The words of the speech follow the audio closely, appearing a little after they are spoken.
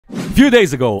Few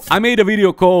days ago, I made a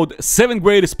video called 7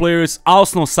 greatest players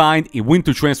Arsenal signed in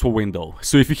winter transfer window,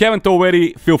 so if you haven't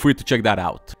already, feel free to check that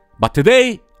out. But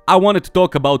today, I wanted to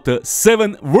talk about the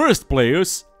 7 worst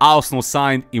players Arsenal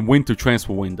signed in winter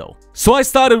transfer window. So I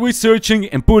started researching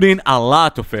and put in a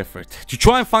lot of effort to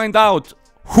try and find out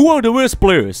who are the worst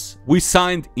players we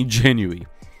signed in January.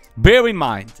 Bear in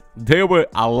mind, there were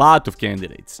a lot of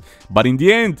candidates, but in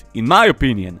the end, in my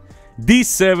opinion, these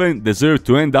 7 deserve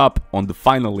to end up on the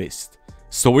final list.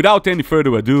 So without any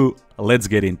further ado, let's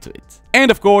get into it.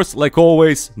 And of course, like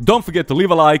always, don't forget to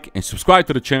leave a like and subscribe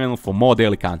to the channel for more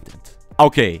daily content.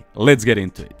 Okay, let's get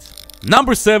into it.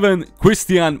 Number 7,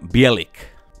 Christian Bielik.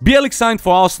 Bielik signed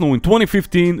for Arsenal in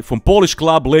 2015 from Polish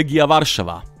club Legia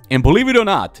Warszawa. And believe it or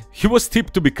not, he was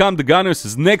tipped to become the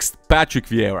Gunners' next Patrick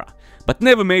Vieira, but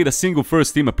never made a single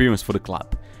first team appearance for the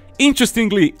club.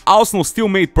 Interestingly, Arsenal still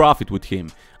made profit with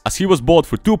him, as he was bought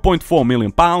for £2.4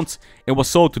 million and was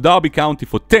sold to Derby County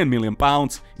for £10 million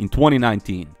in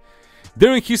 2019.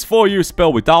 During his 4-year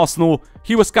spell with Arsenal,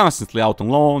 he was constantly out on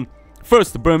loan,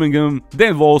 first to Birmingham,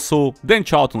 then Walsall, then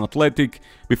Charlton Athletic,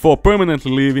 before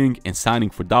permanently leaving and signing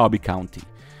for Derby County.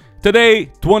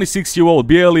 Today, 26-year-old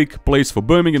Bielik plays for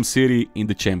Birmingham City in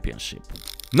the Championship.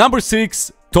 Number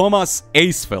 6, Thomas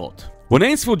Eisfeld. When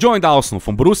Eisfeld joined Arsenal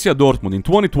from Borussia Dortmund in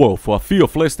 2012 for a fee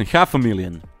of less than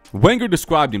 £500,000, Wenger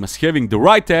described him as having the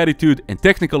right attitude and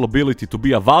technical ability to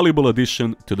be a valuable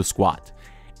addition to the squad.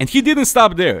 And he didn't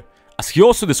stop there, as he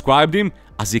also described him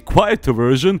as a quieter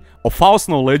version of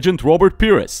Arsenal legend Robert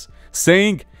Pires,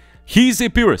 saying, "He's a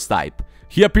Pires type.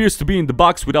 He appears to be in the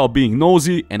box without being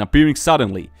nosy and appearing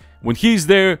suddenly. When he's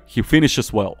there, he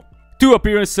finishes well." 2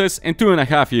 appearances and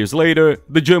 2.5 years later,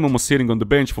 the German was sitting on the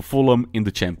bench for Fulham in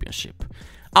the Championship.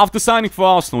 After signing for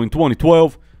Arsenal in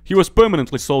 2012, he was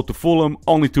permanently sold to Fulham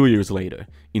only 2 years later,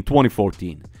 in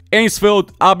 2014.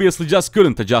 Eisfeld obviously just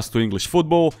couldn't adjust to English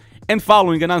football, and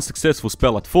following an unsuccessful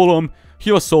spell at Fulham,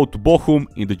 he was sold to Bochum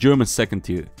in the German second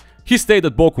tier. He stayed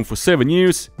at Bochum for 7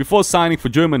 years, before signing for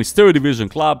Germany's 3rd division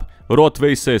club,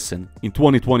 Rot-Weiss Essen, in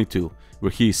 2022,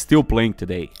 where he is still playing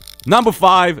today. Number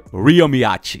 5, Ryo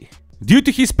Miyachi. Due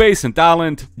to his pace and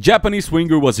talent, Japanese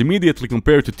winger was immediately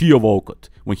compared to Theo Walcott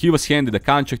when he was handed a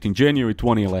contract in January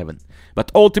 2011,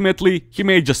 but ultimately he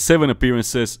made just 7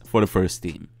 appearances for the first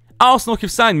team. Arsenal have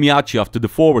signed Miyachi after the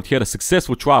forward had a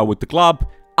successful trial with the club,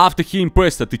 after he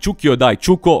impressed at the Chukyo-dai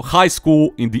Chuko High School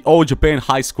in the All Japan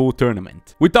High School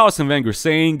tournament, with Arsene Wenger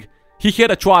saying, "He had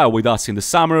a trial with us in the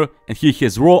summer and he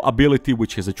has raw ability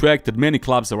which has attracted many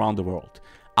clubs around the world.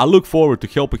 I look forward to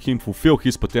helping him fulfill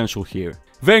his potential here."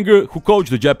 Wenger, who coached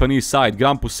the Japanese side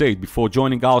Grand Puseit before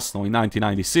joining Arsenal in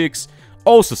 1996,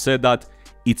 also said that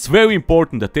it's very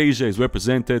important that Asia is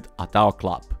represented at our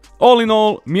club. All in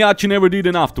all, Miyachi never did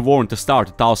enough to warrant a start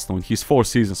at Arsenal in his 4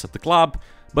 seasons at the club,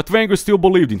 but Wenger still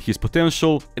believed in his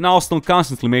potential and Arsenal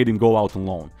constantly made him go out on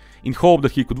loan, in hope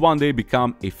that he could one day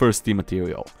become a first team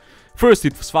material. First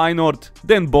it was Feyenoord,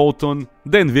 then Bolton,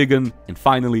 then Wigan and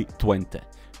finally Twente,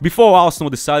 before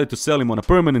Arsenal decided to sell him on a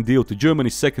permanent deal to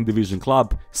Germany's 2nd division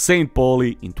club, St.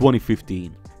 Pauli, in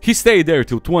 2015. He stayed there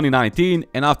till 2019,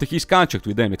 and after his contract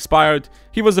with them expired,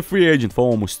 he was a free agent for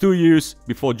almost 2 years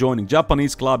before joining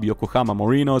Japanese club Yokohama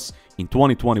Marinos in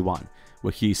 2021,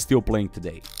 where he is still playing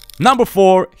today. Number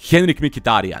 4, Henrik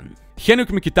Mkhitaryan. Henrik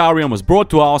Mkhitaryan was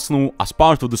brought to Arsenal as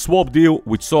part of the swap deal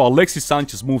which saw Alexis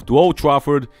Sanchez move to Old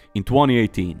Trafford in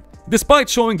 2018. Despite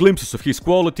showing glimpses of his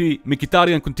quality,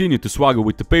 Mkhitaryan continued to struggle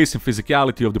with the pace and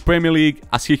physicality of the Premier League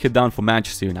as he had done for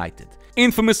Manchester United.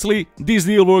 Infamously, this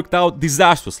deal worked out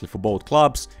disastrously for both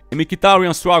clubs, and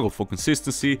Mkhitaryan struggled for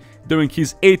consistency during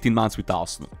his 18 months with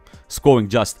Arsenal, scoring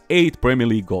just 8 Premier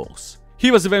League goals.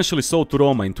 He was eventually sold to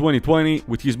Roma in 2020,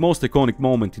 with his most iconic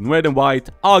moment in red and white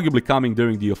arguably coming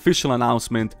during the official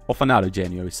announcement of another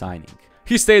January signing.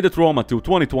 He stayed at Roma till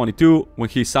 2022 when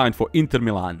he signed for Inter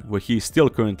Milan, where he is still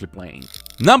currently playing.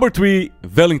 Number 3,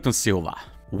 Wellington Silva.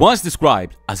 Once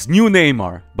described as new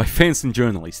Neymar by fans and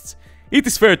journalists, it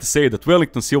is fair to say that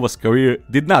Wellington Silva's career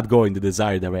did not go in the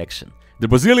desired direction. The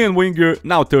Brazilian winger,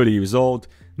 now 30 years old,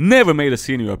 never made a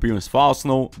senior appearance for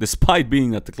Arsenal, despite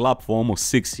being at the club for almost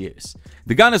 6 years.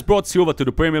 The Gunners brought Silva to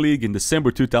the Premier League in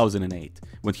December 2008,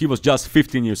 when he was just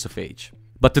 15 years of age.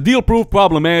 But the deal proved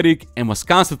problematic and was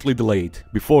constantly delayed,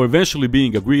 before eventually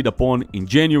being agreed upon in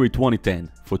January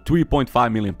 2010 for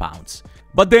 £3.5 million.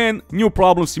 But then, new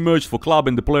problems emerged for club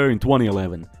and the player in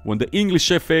 2011, when the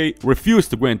English FA refused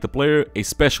to grant the player a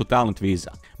special talent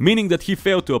visa, meaning that he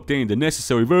failed to obtain the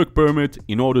necessary work permit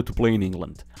in order to play in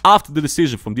England. After the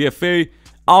decision from the FA,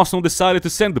 Arsenal decided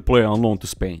to send the player on loan to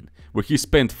Spain, where he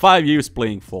spent 5 years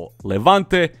playing for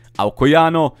Levante,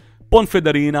 Alcoyano,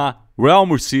 Ponferradina, Real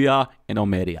Murcia and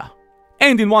Almeria.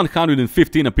 And in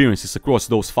 115 appearances across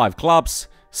those 5 clubs,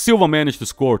 Silva managed to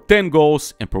score 10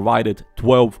 goals and provided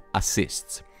 12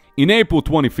 assists. In April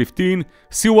 2015,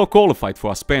 Silva qualified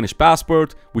for a Spanish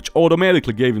passport, which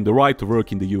automatically gave him the right to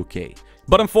work in the UK.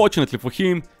 But unfortunately for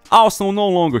him, Arsenal no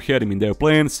longer had him in their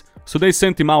plans, so they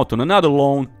sent him out on another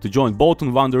loan to join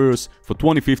Bolton Wanderers for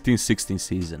 2015-16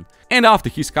 season. And after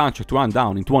his contract ran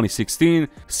down in 2016,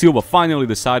 Silva finally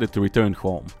decided to return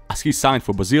home, as he signed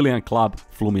for Brazilian club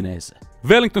Fluminense.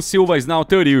 Wellington Silva is now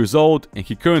 30 years old and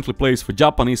he currently plays for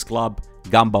Japanese club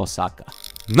Gamba Osaka.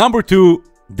 Number 2.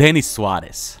 Denis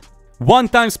Suarez.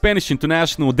 One-time Spanish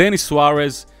international Denis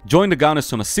Suarez joined the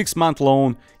Gunners on a 6-month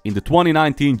loan in the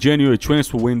 2019 January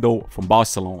transfer window from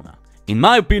Barcelona. In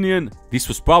my opinion, this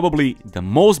was probably the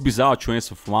most bizarre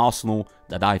transfer from Arsenal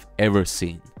that I've ever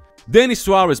seen. Denis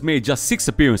Suarez made just 6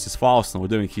 appearances for Arsenal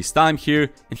during his time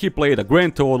here, and he played a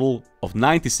grand total of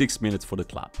 96 minutes for the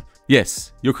club.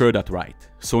 Yes, you heard that right.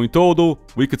 So in total,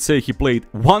 we could say he played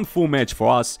 1 full match for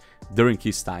us during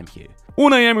his time here.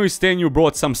 Unai Emery's tenure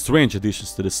brought some strange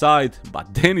additions to the side,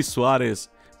 but Denis Suarez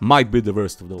might be the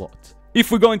worst of the lot. If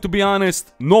we're going to be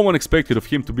honest, no one expected of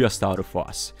him to be a starter for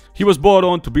us. He was brought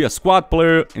on to be a squad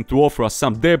player and to offer us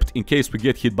some depth in case we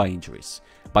get hit by injuries.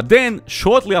 But then,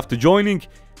 shortly after joining,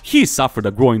 he suffered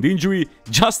a groin injury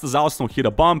just as Arsenal hit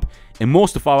a bump and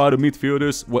most of our other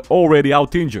midfielders were already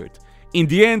out injured. In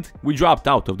the end, we dropped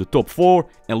out of the top 4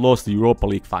 and lost the Europa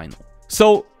League final.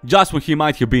 So, just when he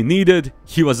might have been needed,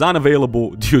 he was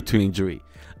unavailable due to injury.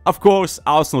 Of course,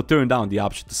 Arsenal turned down the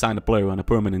option to sign a player on a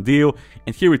permanent deal,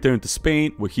 and he returned to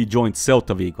Spain where he joined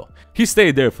Celta Vigo. He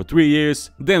stayed there for 3 years,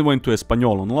 then went to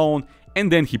Espanyol on loan, and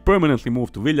then he permanently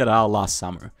moved to Villarreal last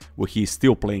summer, where he is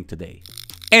still playing today.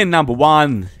 And number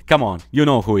 1, come on, you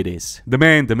know who it is. The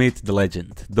man, the myth, the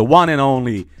legend. The one and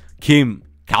only Kim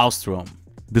Källström.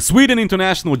 The Sweden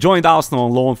international joined Arsenal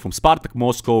on loan from Spartak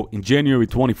Moscow in January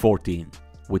 2014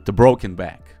 with the broken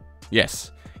back.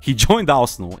 Yes, he joined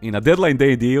Arsenal in a deadline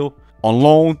day deal on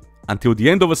loan until the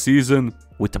end of a season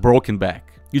with a broken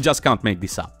back. You just can't make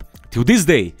this up. Till this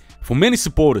day, for many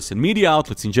supporters and media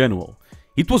outlets in general,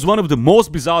 it was one of the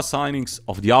most bizarre signings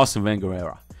of the Arsene Wenger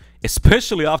era,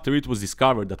 especially after it was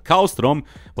discovered that Källström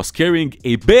was carrying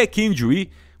a back injury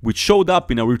which showed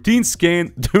up in a routine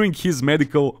scan during his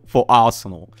medical for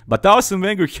Arsenal. But Arsene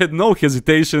Wenger had no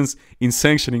hesitations in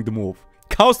sanctioning the move.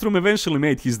 Källström eventually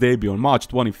made his debut on March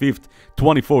 25th,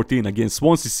 2014 against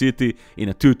Swansea City in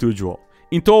a 2-2 draw.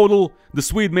 In total, the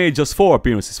Swede made just 4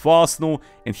 appearances for Arsenal,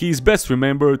 and he is best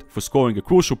remembered for scoring a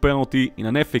crucial penalty in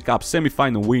an FA Cup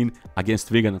semi-final win against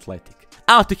Wigan Athletic.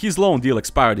 After his loan deal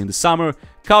expired in the summer,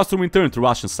 Källström returned to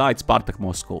Russian side Spartak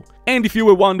Moscow. And if you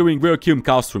were wondering where Kim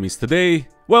Källström is today,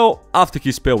 well, after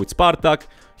his spell with Spartak,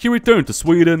 he returned to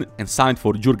Sweden and signed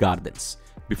for Djurgårdens,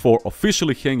 before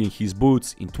officially hanging his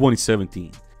boots in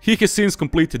 2017. He has since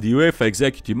completed the UEFA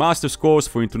Executive Masters course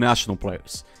for international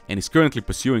players, and is currently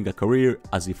pursuing a career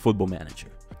as a football manager.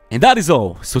 And that is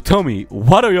all, so tell me,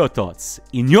 what are your thoughts?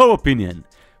 In your opinion,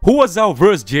 who was our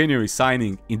worst January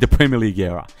signing in the Premier League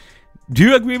era? Do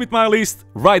you agree with my list?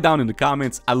 Write down in the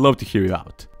comments, I'd love to hear you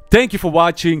out. Thank you for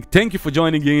watching, thank you for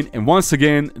joining in, and once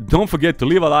again, don't forget to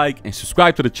leave a like and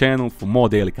subscribe to the channel for more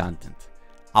daily content.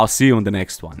 I'll see you on the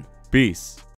next one. Peace.